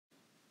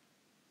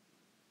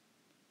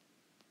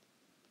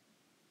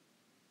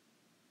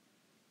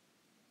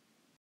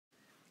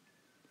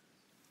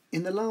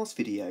In the last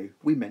video,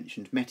 we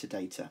mentioned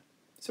metadata.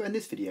 So in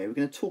this video, we're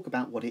going to talk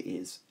about what it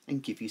is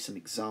and give you some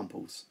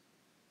examples.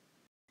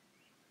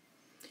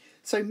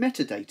 So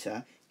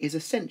metadata is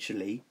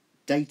essentially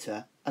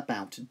data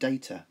about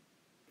data.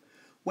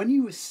 When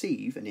you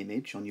receive an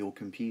image on your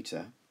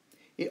computer,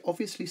 it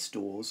obviously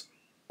stores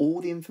all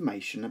the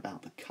information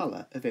about the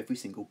colour of every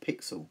single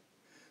pixel.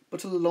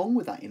 But along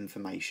with that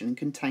information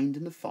contained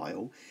in the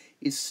file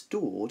is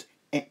stored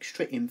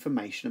extra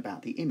information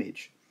about the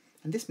image.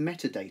 And this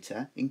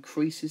metadata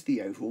increases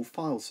the overall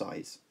file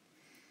size.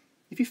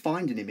 If you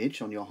find an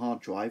image on your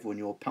hard drive or in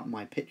your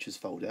My Pictures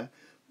folder,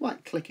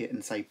 right-click it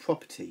and say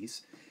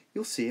Properties,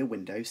 you'll see a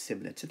window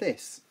similar to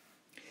this.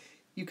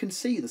 You can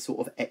see the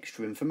sort of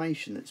extra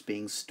information that's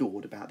being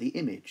stored about the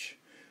image.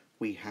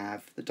 We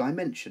have the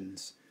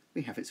dimensions,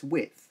 we have its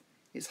width,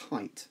 its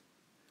height,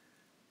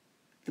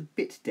 the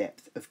bit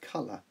depth of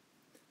colour,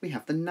 we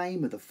have the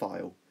name of the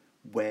file,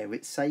 where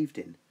it's saved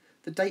in,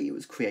 the date it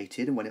was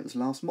created and when it was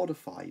last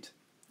modified,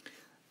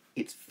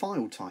 its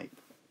file type.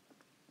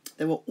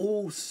 There are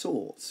all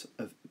sorts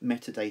of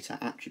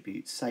metadata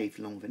attributes saved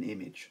along with an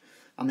image,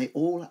 and they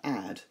all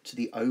add to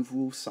the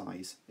overall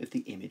size of the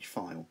image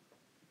file.